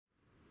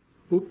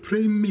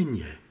Auprès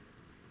mînniet,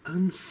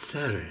 une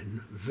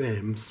séraine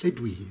vint me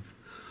séduire,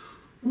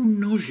 un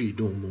nagit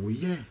dans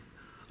mouoillis,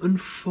 une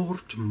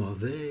forte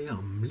mathée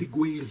am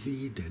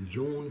ligouésie de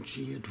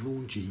landgi et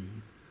vandgi,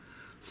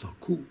 sa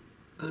coue,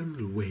 un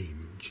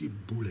louême qui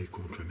boulait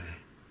contré.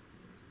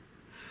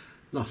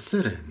 La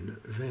séraine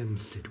vint me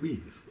séduire,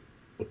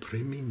 auprès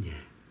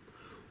mînniet,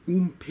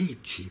 un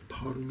pêtchi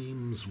parmi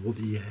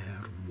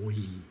ouothilièrs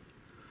mouoillis,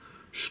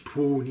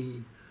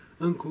 stwoni,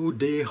 un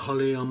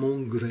dêhalé à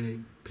mon gré,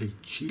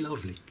 pêtchi la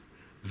vlique,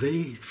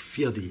 vaie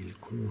flieuthi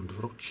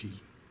contré.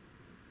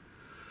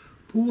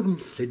 Pour me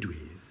séduire,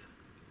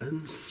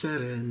 une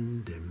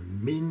séraine de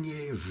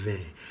mînniet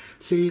vînt,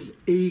 ses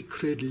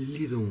êcrèdes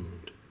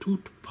lithantes,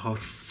 toute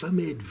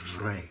parfeunmée de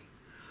vraie.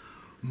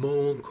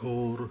 Mon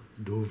corps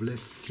d'ouvre le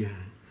sien,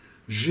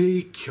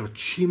 j'ai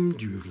tchim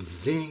du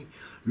zin,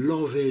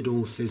 lavé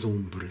dans ses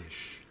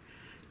embraiches.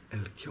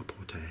 Elle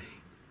capotait.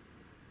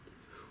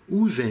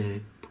 Où vint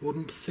pour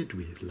me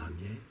séduire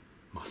l'année,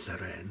 ma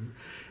séraine,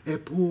 et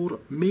pour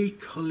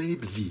m'écaler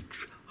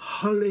d'zitre,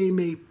 haler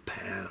mes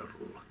perles.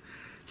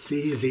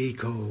 Ses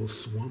écoles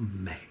sont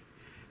mes,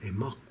 et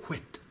ma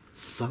couette,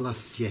 ça la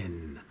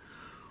sienne.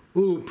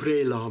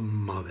 Auprès la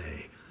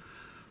mathée,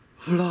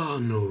 v'là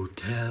un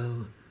hôtel,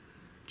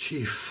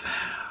 tchi